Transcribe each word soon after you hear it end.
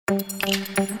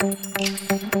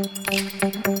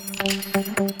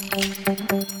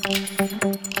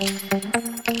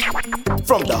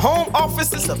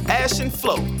of Ash and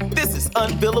Flo. This is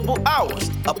Unbillable Hours,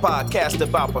 a podcast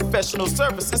about professional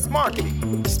services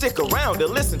marketing. Stick around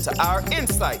and listen to our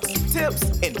insights,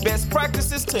 tips, and best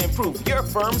practices to improve your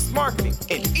firm's marketing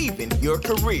and even your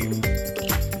career.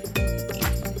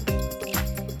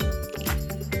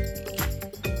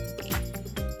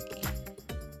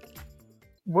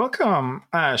 Welcome,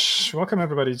 Ash. Welcome,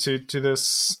 everybody, to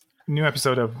this new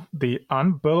episode of the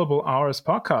Unbillable Hours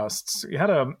podcast.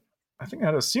 I think we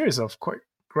had a series of quite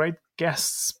great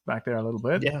guests back there a little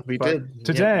bit. Yeah, we but did.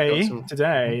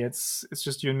 Today, it's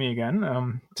just you and me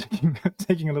again.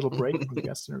 Taking a little break from the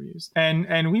guest interviews,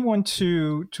 and we want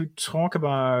to talk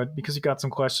about, because you got some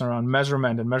questions around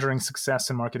measurement and measuring success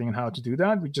in marketing and how to do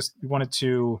that. We wanted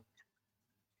to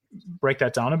break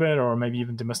that down a bit, or maybe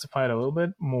even demystify it a little bit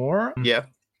more. Yeah.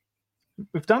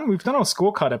 We've done a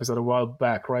scorecard episode a while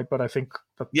back, right? But I think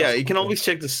you can always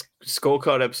check the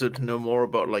scorecard episode to know more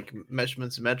about like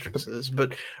measurements and metrics.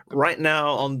 But right now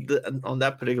on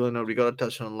that particular note, we got to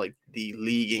touch on like the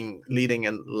leading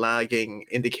and lagging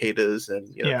indicators and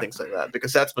things like that,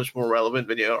 because that's much more relevant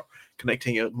when you're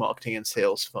connecting your marketing and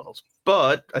sales funnels.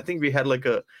 But I think we had like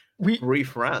a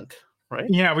brief rant. Right?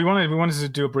 Yeah, we wanted to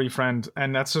do a brief rant,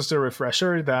 and that's just a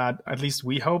refresher that at least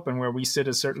we hope, and where we sit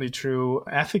is certainly true.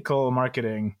 Ethical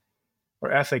marketing or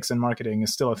ethics in marketing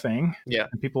is still a thing. Yeah,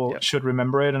 and people should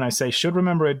remember it. And I say should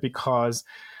remember it because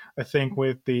I think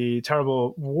with the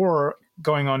terrible war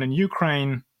going on in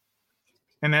Ukraine,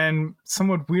 and then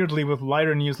somewhat weirdly with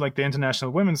lighter news like the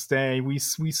International Women's Day, we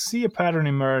see a pattern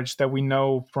emerge that we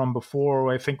know from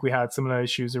before. I think we had similar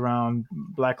issues around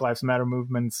Black Lives Matter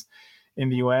movements in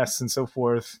the US and so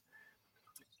forth.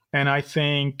 And I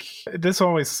think this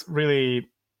always really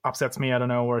upsets me,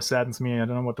 or saddens me, I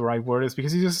don't know what the right word is,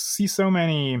 because you just see so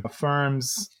many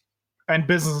firms and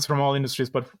businesses from all industries,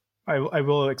 but I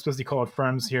will explicitly call it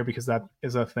firms here because that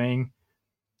is a thing,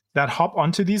 that hop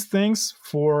onto these things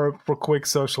for quick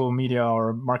social media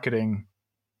or marketing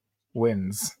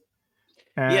wins.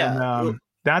 And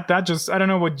that just, I don't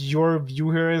know what your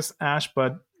view here is, Ash,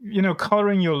 but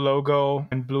coloring your logo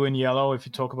in blue and yellow, if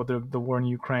you talk about the war in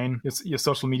Ukraine, your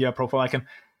social media profile icon,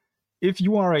 if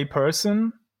you are a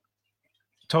person,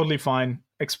 totally fine.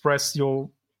 Express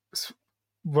your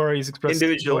worries, express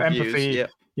individual your empathy. Views,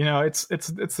 yeah.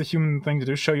 It's a human thing to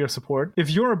do, show your support.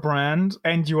 If you're a brand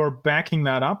and you're backing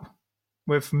that up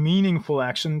with meaningful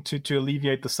action to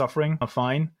alleviate the suffering,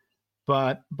 fine.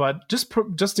 But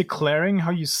just declaring how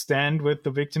you stand with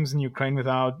the victims in Ukraine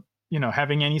without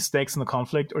having any stakes in the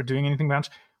conflict or doing anything much,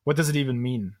 what does it even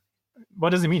mean? What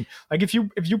does it mean? Like if you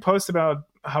post about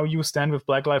how you stand with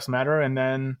Black Lives Matter and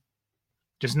then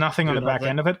there's nothing on the back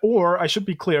end of it, or I should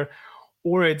be clear,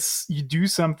 or it's you do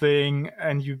something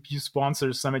and you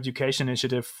sponsor some education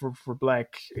initiative for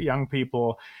Black young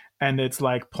people, and it's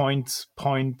like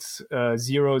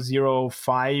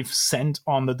 0.005 cent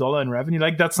on the dollar in revenue,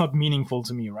 like that's not meaningful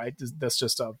to me, right? That's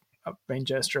just a vain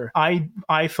gesture. I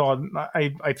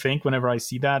think whenever I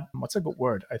see that, what's a good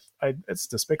word? It's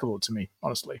despicable to me,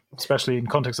 honestly, especially in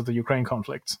context of the Ukraine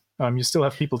conflict. You still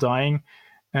have people dying,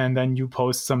 and then you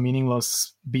post some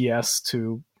meaningless BS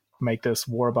to make this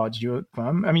war about you.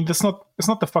 I mean, it's not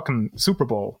the fucking Super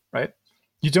Bowl, right?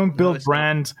 You don't build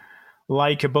brand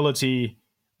likability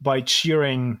by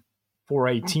cheering for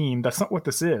a team. That's not what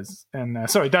this is. And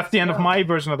sorry, that's the end of my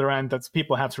version of the rant. That's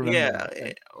people have to remember.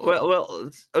 Yeah. Well,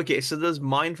 okay. So there's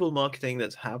mindful marketing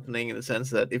that's happening in the sense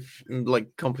that if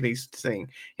like companies saying,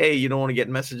 hey, you don't want to get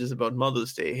messages about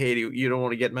Mother's Day. Hey, you don't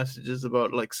want to get messages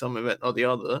about like some event or the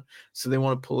other. So they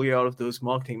want to pull you out of those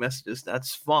marketing messages.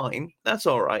 That's fine. That's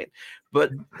all right.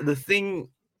 But the thing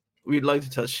we'd like to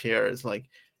touch here is like,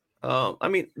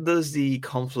 there's the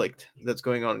conflict that's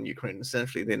going on in Ukraine,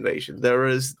 essentially the invasion. There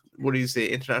is,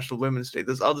 International Women's Day.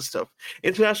 There's other stuff.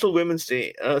 International Women's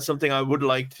Day, something I would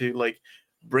like to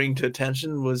bring to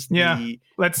attention was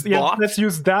let's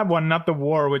use that one, not the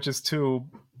war, which is too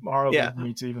horrible for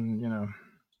me to even,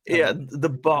 the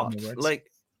bot.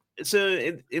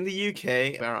 So in the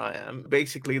UK, where I am,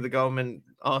 basically the government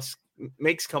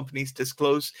makes companies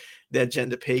disclose their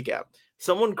gender pay gap.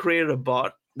 Someone created a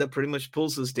bot that pretty much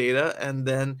pulls this data and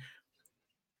then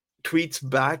tweets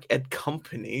back at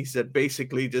companies that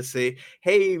basically just say,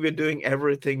 hey, we're doing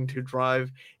everything to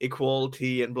drive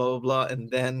equality and blah, blah, blah. And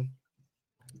then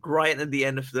right at the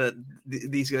end of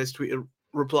these guys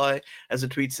reply as a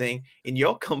tweet saying, in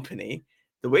your company,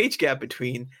 the wage gap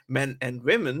between men and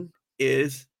women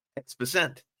is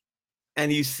X%.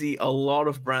 And you see a lot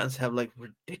of brands have like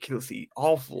ridiculously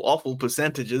awful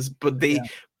percentages, but they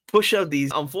push out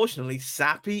these, unfortunately,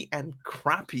 sappy and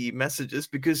crappy messages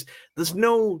because there's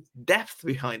no depth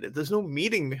behind it. There's no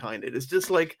meaning behind it. It's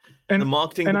just like the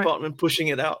marketing department pushing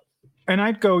it out. And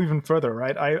I'd go even further,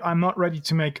 right? I'm not ready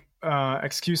to make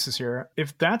excuses here.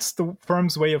 If that's the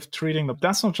firm's way of treating them,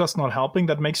 that's not just not helping,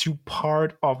 that makes you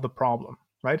part of the problem,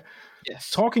 right?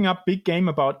 Yes. Talking up big game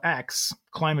about X,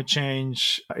 climate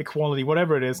change, equality,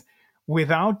 whatever it is,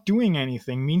 without doing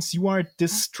anything means you are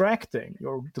distracting.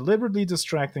 You're deliberately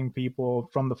distracting people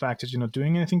from the fact that you're not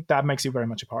doing anything. That makes you very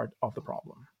much a part of the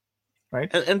problem,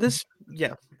 right? And this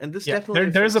definitely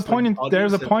there's a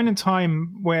point in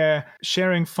time where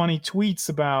sharing funny tweets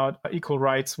about equal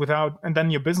rights and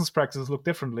then your business practices look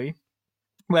differently,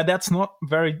 where that's not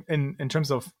very in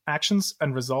terms of actions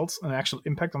and results and actual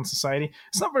impact on society.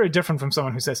 It's not very different from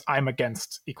someone who says I'm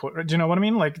against equal. Do you know what I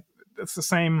mean? Like it's the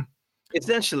same.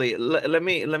 Essentially, let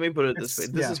me put it this way.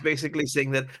 This is basically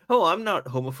saying that, oh, I'm not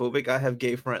homophobic. I have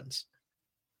gay friends.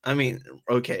 I mean,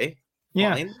 okay.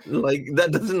 Fine. Like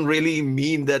that doesn't really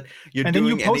mean that you're doing anything. And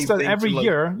then you post that every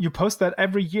year. You post that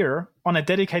every year on a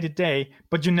dedicated day,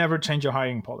 but you never change your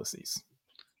hiring policies.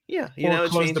 Yeah, or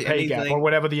close the pay gap, or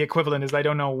whatever the equivalent is. I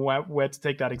don't know where to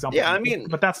take that example. Yeah, I mean,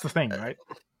 but that's the thing, right?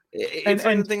 It's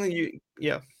the thing that you.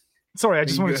 Yeah. Sorry, I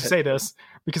just wanted to say this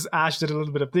because Ash did a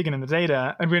little bit of digging in the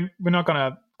data, and we're not going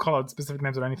to call out specific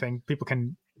names or anything. People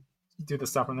can do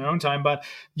this stuff on their own time, but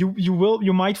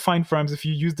you might find firms, if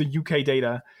you use the UK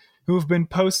data, who have been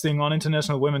posting on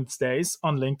International Women's Days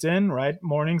on LinkedIn, right?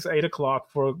 Mornings, 8:00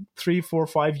 for 3, 4,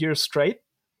 5 years straight.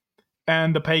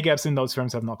 And the pay gaps in those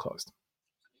firms have not closed.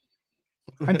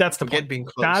 And that's the point. Being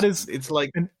closed. That is, it's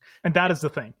like, and that is the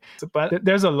thing. But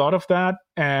there's a lot of that.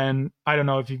 And I don't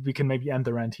know if we can maybe end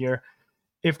the rant here.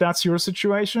 If that's your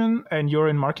situation and you're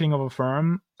in marketing of a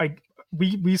firm,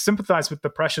 we sympathize with the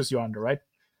pressures you're under, right?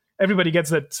 Everybody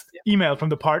gets that email from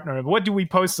the partner. What do we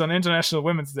post on International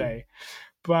Women's Day?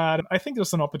 But I think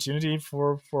there's an opportunity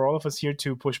for all of us here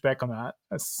to push back on that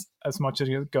as much as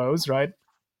it goes, right?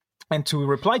 And to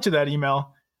reply to that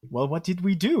email, well, what did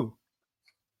we do?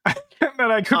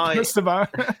 That I could post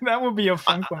about. That would be a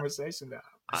fun conversation to have.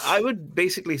 I would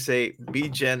basically say be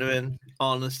genuine,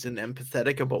 honest, and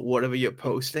empathetic about whatever you're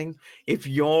posting. If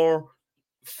your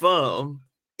firm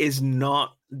is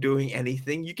not doing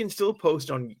anything, you can still post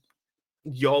on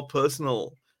your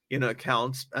personal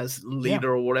accounts as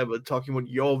leader or whatever, talking about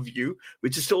your view,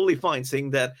 which is totally fine.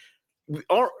 Saying that,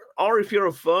 or if you're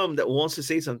a firm that wants to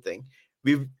say something,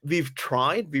 we've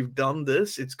tried, we've done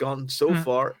this, it's gone so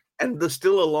far, and there's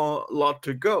still a lot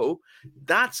to go.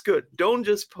 That's good. Don't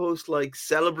just post like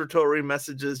celebratory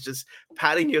messages, just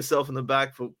patting yourself in the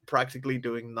back for practically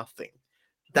doing nothing.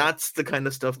 That's the kind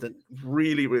of stuff that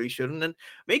really, really shouldn't. And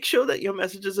make sure that your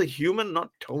messages are human, not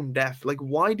tone deaf. Like,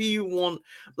 why do you want,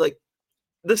 like,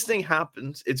 this thing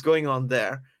happens, it's going on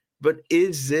there, but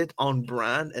is it on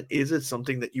brand, and is it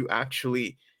something that you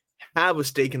actually have a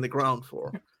stake in the ground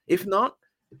for? If not,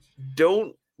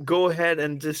 don't go ahead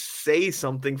and just say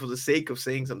something for the sake of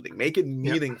saying something. Make it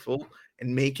meaningful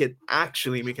and make it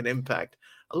actually make an impact.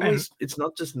 Otherwise, it's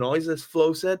not just noise, as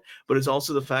Flo said, but it's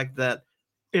also the fact that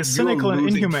it's cynical and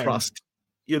inhumane. Trust.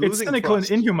 It's cynical and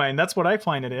inhumane. That's what I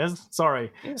find it is.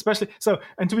 Sorry. Yeah. Especially so,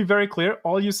 and to be very clear,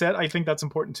 all you said, I think that's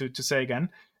important to say again.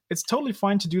 It's totally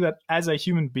fine to do that as a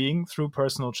human being through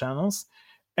personal channels.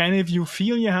 And if you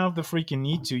feel you have the freaking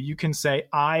need to, you can say,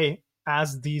 I,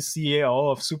 as the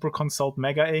CEO of Super Consult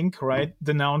Mega Inc., right,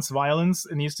 denounce violence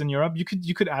in Eastern Europe. You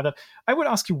could add that. I would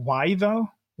ask you why, though?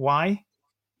 Why?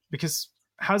 Because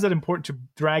how is that important to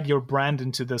drag your brand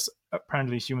into this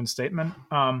apparently human statement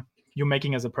you're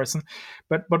making as a person?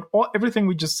 But everything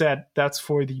we just said, that's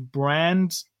for the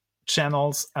brand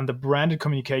channels and the branded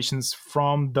communications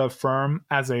from the firm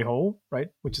as a whole, right?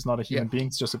 Which is not a human being,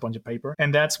 it's just a bunch of paper.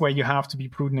 And that's where you have to be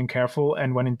prudent and careful.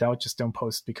 And when in doubt, just don't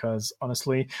post, because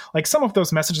honestly, like some of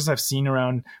those messages I've seen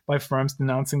around by firms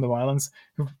denouncing the violence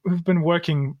who've been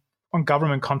working on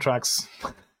government contracts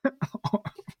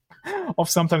of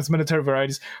sometimes military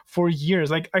varieties for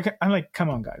years. Like I'm like, come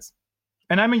on, guys.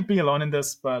 And I might be alone in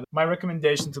this, but my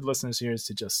recommendation to the listeners here is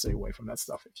to just stay away from that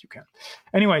stuff if you can.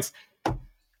 Anyways,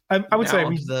 I would say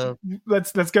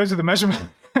let's go to the measurement.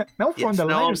 No, yes, the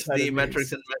now to the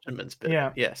metrics and measurements bit.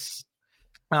 Yeah. Yes.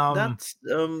 That's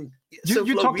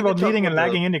you talked about leading and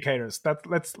lagging indicators.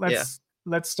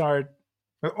 Let's start.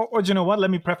 Or you know what?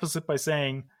 Let me preface it by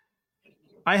saying,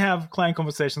 I have client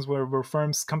conversations where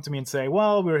firms come to me and say,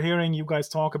 well, we're hearing you guys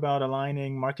talk about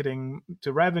aligning marketing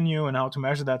to revenue and how to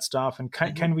measure that stuff. And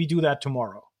can we do that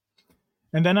tomorrow?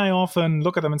 And then I often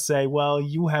look at them and say, well,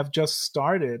 you have just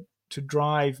started to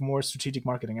drive more strategic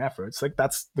marketing efforts. Like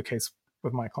that's the case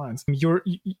with my clients.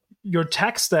 your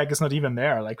tech stack is not even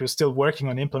there. Like we're still working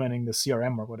on implementing the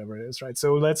CRM or whatever it is, right?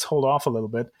 So let's hold off a little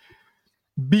bit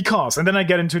because, and then I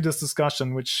get into this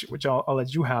discussion, which I'll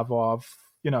let you have of,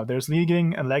 there's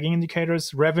leading and lagging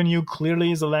indicators. Revenue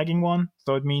clearly is a lagging one.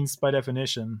 So it means by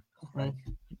definition, right,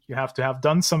 you have to have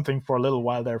done something for a little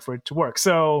while there for it to work.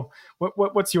 So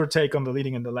what's your take on the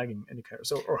leading and the lagging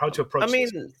indicators, or how to approach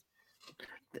this?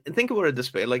 Think about it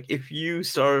this way. Like if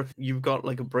you've got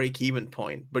like a break-even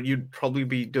point, but you'd probably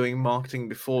be doing marketing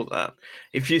before that.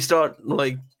 If you start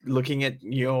like looking at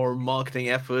your marketing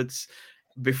efforts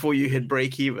before you hit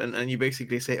break-even and you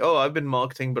basically say, oh, I've been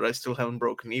marketing, but I still haven't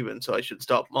broken even, so I should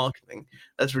stop marketing.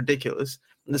 That's ridiculous.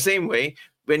 In the same way,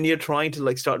 when you're trying to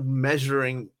like start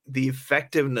measuring the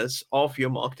effectiveness of your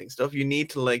marketing stuff, you need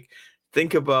to like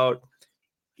think about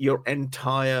your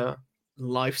entire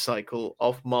life cycle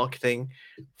of marketing,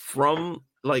 from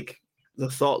like the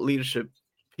thought leadership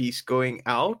piece going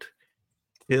out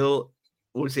till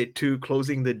to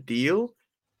closing the deal,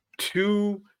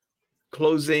 to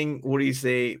closing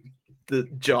the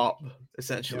job,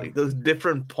 essentially. Those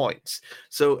different points.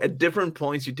 So at different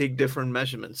points you take different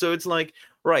measurements. So it's like,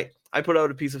 right, I put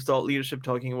out a piece of thought leadership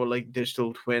talking about like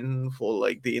digital twin for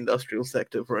like the industrial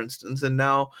sector, for instance, and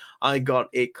now I got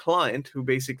a client who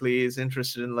basically is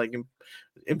interested in like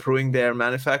improving their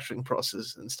manufacturing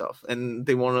process and stuff, and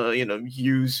they want to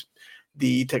use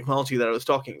the technology that I was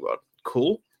talking about.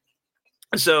 Cool.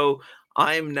 So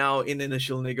I'm now in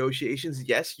initial negotiations.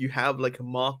 Yes, you have like a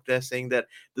mark there saying that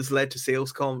this led to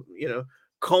sales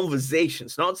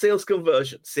conversations, not sales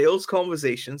conversion, sales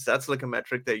conversations. That's like a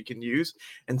metric that you can use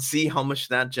and see how much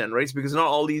that generates, because not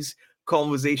all these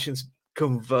conversations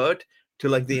convert to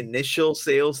like the initial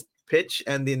sales pitch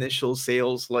and the initial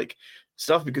sales like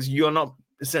stuff, because you're not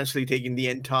essentially taking the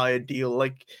entire deal.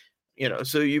 Like,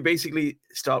 so you basically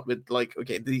start with like,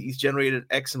 okay, these generated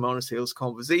X amount of sales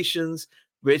conversations,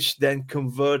 which then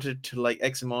converted to like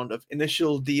X amount of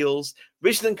initial deals,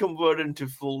 which then converted into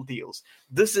full deals.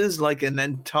 This is like an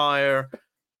entire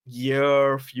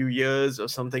year, few years or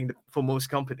something for most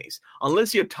companies.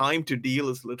 Unless your time to deal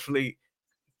is literally,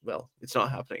 well, it's not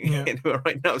happening anywhere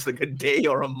right now. It's like a day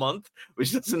or a month,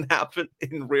 which doesn't happen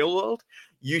in real world.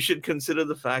 You should consider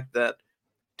the fact that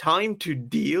time to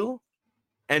deal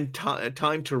and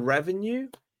time to revenue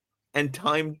and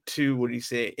time to,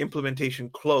 implementation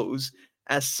close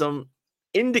as some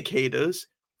indicators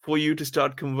for you to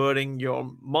start converting your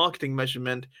marketing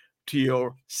measurement to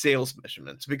your sales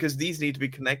measurements, because these need to be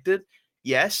connected.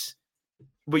 Yes,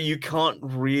 but you can't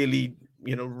really,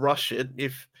 rush it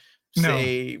if,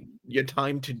 say, your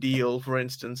time to deal, for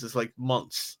instance, is like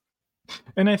months.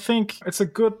 And I think it's a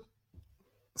good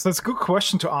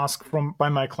question to ask by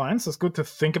my clients. It's good to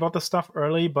think about the stuff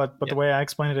early, but the way I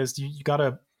explain it is you got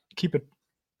to keep it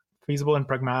feasible and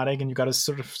pragmatic, and you got to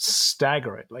sort of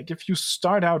stagger it. Like if you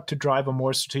start out to drive a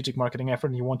more strategic marketing effort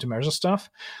and you want to measure stuff,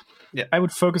 I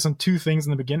would focus on two things in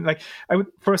the beginning. Like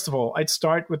first of all, I'd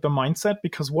start with the mindset,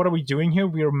 because what are we doing here?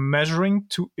 We are measuring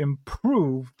to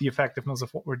improve the effectiveness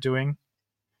of what we're doing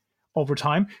over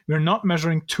time. We're not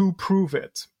measuring to prove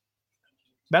it.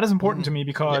 That is important to me,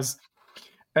 because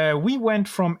we went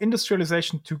from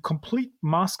industrialization to complete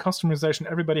mass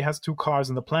customization. Everybody has 2 cars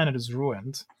and the planet is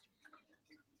ruined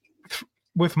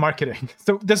with marketing.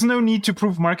 So there's no need to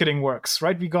prove marketing works,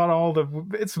 right? We got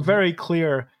it's very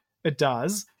clear it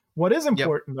does. What is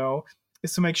important though,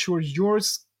 is to make sure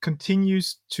yours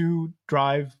continues to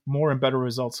drive more and better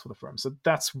results for the firm. So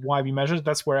that's why we measure.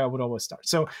 That's where I would always start.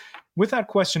 So with that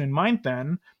question in mind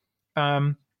then,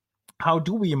 how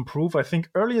do we improve? I think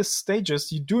earliest stages,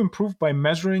 you do improve by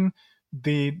measuring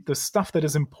the stuff that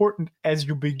is important as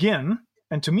you begin.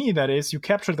 And to me, that is, you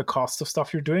capture the cost of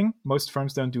stuff you're doing. Most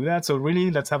firms don't do that. So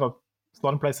really, let's have a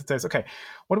slot in place that says, okay,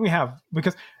 what do we have?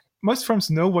 Because most firms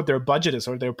know what their budget is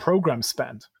or their program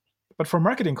spend. But for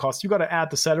marketing costs, you got to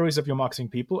add the salaries of your marketing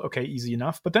people. Okay, easy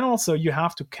enough. But then also you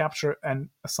have to capture and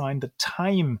assign the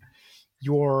time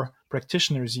your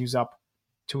practitioners use up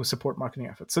to support marketing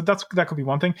efforts. So that could be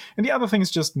one thing. And the other thing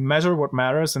is just measure what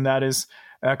matters, and that is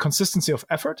consistency of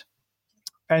effort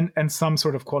and some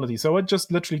sort of quality. So I just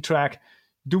literally track,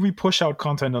 do we push out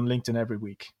content on LinkedIn every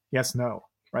week? Yes, no,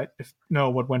 right? If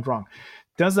no, what went wrong?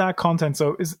 Does that content,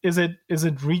 so is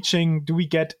it reaching, do we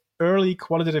get early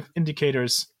qualitative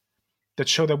indicators that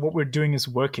show that what we're doing is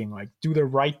working? Like, do the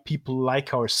right people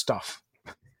like our stuff?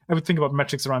 I would think about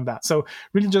metrics around that. So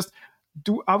really just,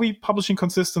 are we publishing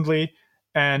consistently,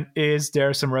 and is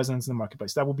there some resonance in the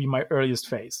marketplace? That will be my earliest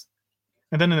phase.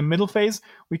 And then in the middle phase,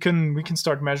 we can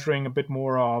start measuring a bit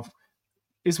more of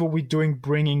is what we're doing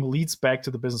bringing leads back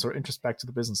to the business or interest back to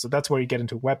the business? So that's where you get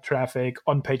into web traffic,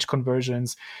 on-page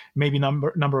conversions, maybe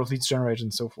number of leads generated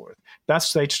and so forth. That's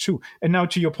stage 2. And now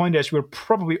to your point, Ash, we're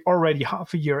probably already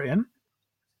half a year in,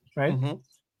 right? Mm-hmm.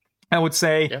 I would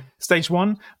say stage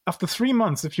 1, after 3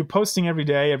 months, if you're posting every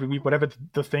day, every week, whatever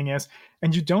the thing is,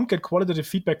 and you don't get qualitative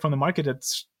feedback from the market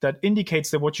that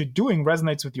indicates that what you're doing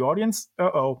resonates with the audience,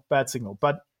 bad signal.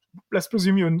 But let's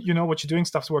presume you know what you're doing,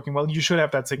 stuff's working well. You should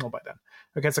have that signal by then.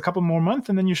 Okay, it's a couple more months,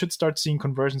 and then you should start seeing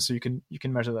conversions so you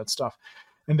can measure that stuff.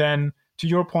 And then to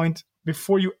your point,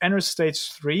 before you enter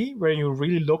stage 3, where you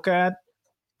really look at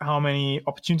how many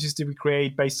opportunities did we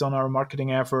create based on our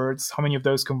marketing efforts, how many of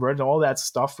those converted, all that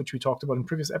stuff, which we talked about in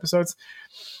previous episodes.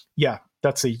 Yeah,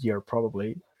 that's a year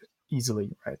probably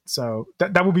easily, right? So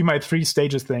that would be my 3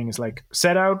 stages thing is like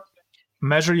set out,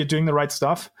 measure you're doing the right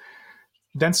stuff,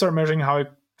 then start measuring how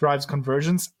it drives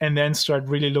conversions, and then start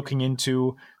really looking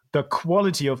into the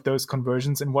quality of those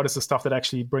conversions and what is the stuff that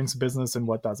actually brings business and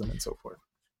what doesn't and so forth.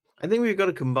 I think we've got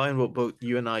to combine what both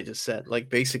you and I just said. Like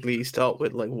basically you start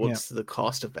with like what's the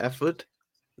cost of effort,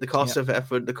 the cost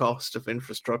of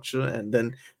infrastructure, and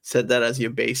then set that as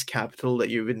your base capital that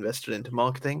you've invested into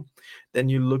marketing. Then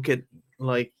you look at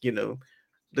like,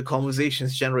 the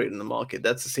conversations generated in the market.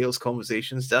 That's the sales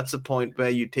conversations. That's the point where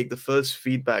you take the first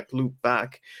feedback loop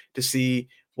back to see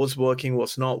what's working,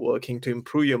 what's not working to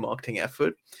improve your marketing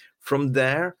effort. From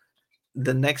there,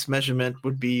 the next measurement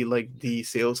would be like the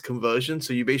sales conversion.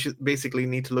 So you basically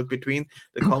need to look between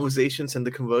the conversations and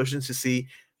the conversions to see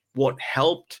what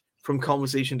helped from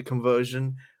conversation to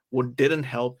conversion, what didn't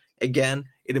help. Again,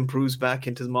 it improves back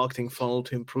into the marketing funnel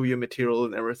to improve your material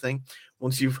and everything.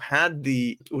 Once you've had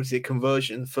the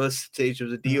conversion, first stage of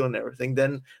the deal and everything,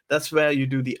 then that's where you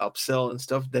do the upsell and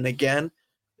stuff. Then again,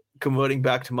 converting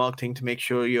back to marketing to make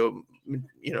sure your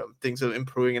things are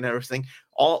improving and everything.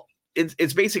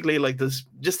 It's basically like this.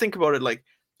 Just think about it like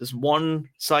this one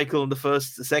cycle. The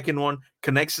second one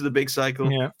connects to the big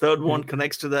cycle. Third one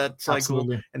connects to that cycle.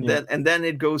 Absolutely. And then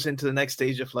it goes into the next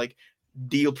stage of like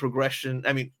deal progression.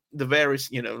 I mean, the various,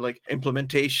 like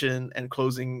implementation and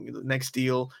closing the next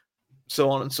deal, so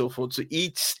on and so forth. So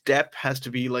each step has to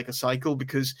be like a cycle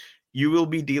because you will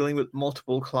be dealing with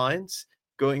multiple clients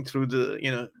going through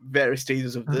the, various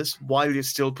stages of this while you're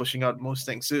still pushing out most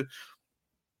things. So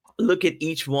look at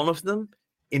each one of them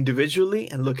individually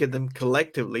and look at them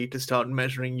collectively to start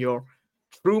measuring your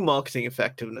true marketing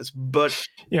effectiveness. But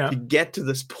to get to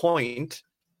this point,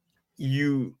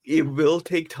 it will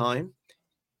take time,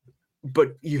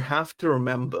 but you have to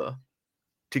remember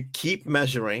to keep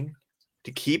measuring,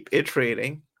 to keep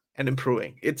iterating and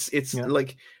improving. It's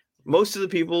like most of the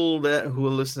people who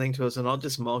are listening to us are not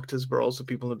just marketers, but also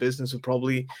people in the business who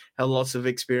probably have lots of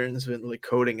experience with like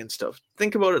coding and stuff.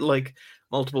 Think about it like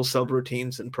multiple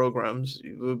subroutines and programs.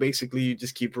 Basically, you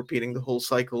just keep repeating the whole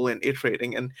cycle and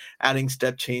iterating and adding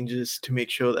step changes to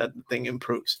make sure that the thing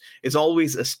improves. It's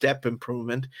always a step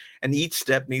improvement, and each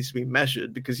step needs to be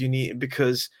measured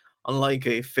because unlike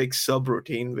a fixed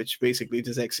subroutine, which basically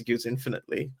just executes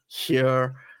infinitely,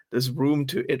 here there's room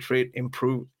to iterate,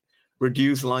 improve,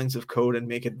 reduce lines of code and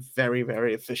make it very,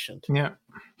 very efficient. Yeah.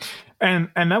 And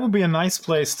that would be a nice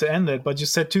place to end it. But you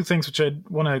said 2 things, which I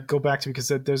want to go back to because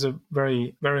there's a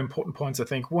very, very important points, I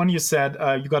think. One, you said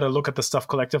you got to look at the stuff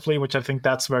collectively, which I think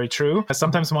that's very true.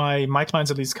 Sometimes my clients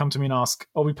at least come to me and ask,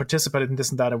 we participated in this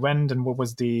and that event, and what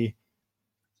was the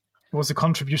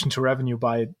contribution to revenue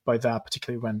by that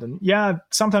particular event? And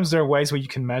sometimes there are ways where you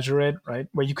can measure it, right?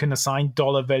 Where you can assign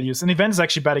dollar values. An event is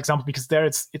actually a bad example because there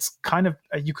it's kind of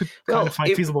you could kind of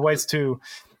find feasible ways to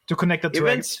connect that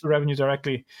to revenue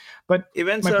directly. But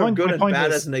events are good and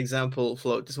bad as an example,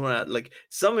 Flo. Just want to add, like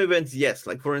some events, yes.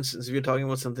 Like for instance, if you're talking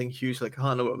about something huge like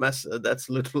Hanover Messe, that's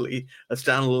literally a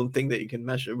standalone thing that you can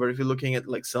measure. But if you're looking at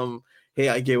like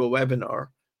I gave a webinar,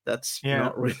 that's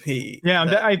not really.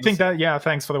 I think that,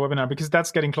 thanks for the webinar, because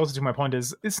that's getting closer to my point.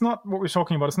 Is it's not what we're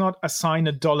talking about. It's not assign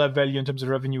a dollar value in terms of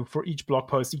revenue for each blog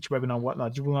post, each webinar,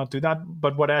 whatnot. You will not do that.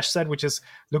 But what Ash said, which is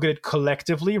look at it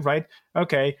collectively, right?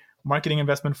 Okay, marketing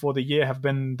investment for the year have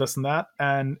been this and that,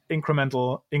 and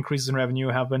incremental increases in revenue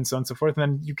have been so on and so forth.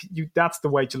 And then you that's the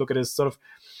way to look at it, is sort of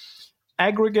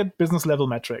aggregate business level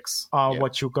metrics are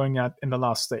what you're going at in the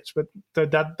last stage. But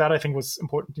that I think was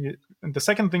important. And the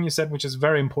second thing you said, which is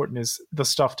very important, is the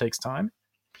stuff takes time.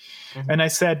 Mm-hmm. And I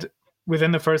said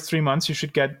within the first 3 months, you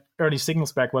should get early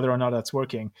signals back whether or not that's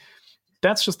working.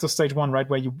 That's just the stage 1, right?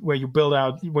 Where you build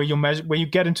out, where you measure, where you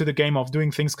get into the game of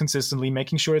doing things consistently,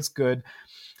 making sure it's good.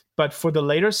 But for the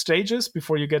later stages,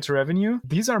 before you get to revenue,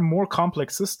 these are more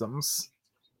complex systems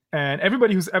And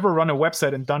everybody who's ever run a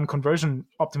website and done conversion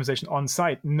optimization on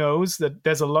site knows that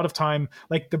there's a lot of time.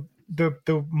 Like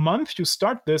the month you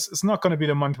start this is not going to be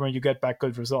the month where you get back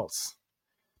good results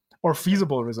or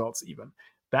feasible results even.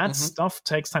 That stuff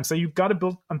takes time. So you've got to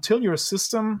build until your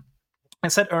system. I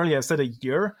said earlier, I said a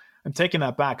year. I'm taking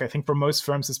that back. I think for most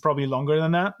firms, it's probably longer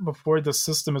than that before the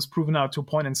system is proven out to a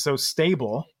point and so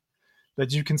stable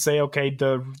that you can say, okay,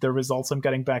 the results I'm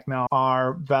getting back now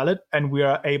are valid, and we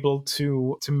are able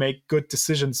to make good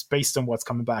decisions based on what's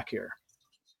coming back here.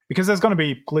 Because there's going to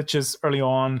be glitches early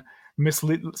on,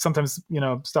 sometimes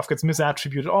stuff gets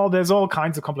misattributed. There's all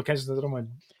kinds of complications that I don't want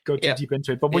to go too deep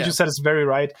into it. But what you said is very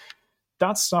right.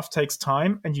 That stuff takes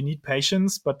time, and you need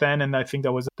patience. But then, and I think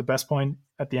that was the best point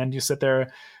at the end, you said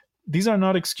there, these are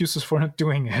not excuses for not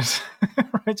doing it,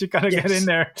 right? You got to get in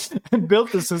there and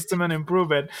build the system and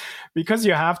improve it, because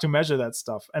you have to measure that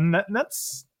stuff. And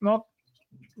that's not,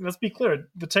 let's be clear,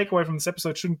 the takeaway from this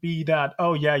episode shouldn't be that,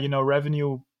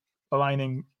 revenue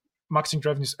aligning marketing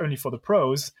revenues only for the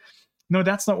pros. No,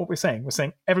 that's not what we're saying. We're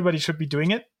saying everybody should be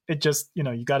doing it. It just,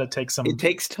 you got to take some. It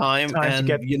takes time and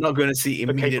you're not going to see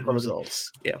immediate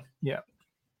results. Yeah.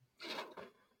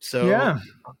 So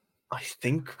I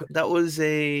think that was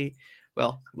a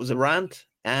rant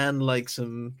and like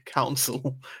some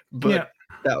counsel, but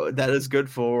that is good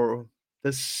for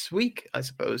this week, I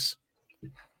suppose.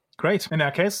 Great. In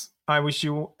that case, I wish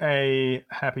you a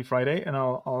happy Friday, and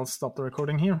I'll stop the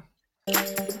recording here.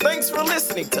 Thanks for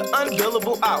listening to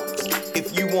Unbillable Hours.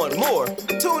 If you want more,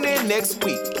 tune in next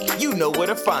week. You know where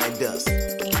to find us.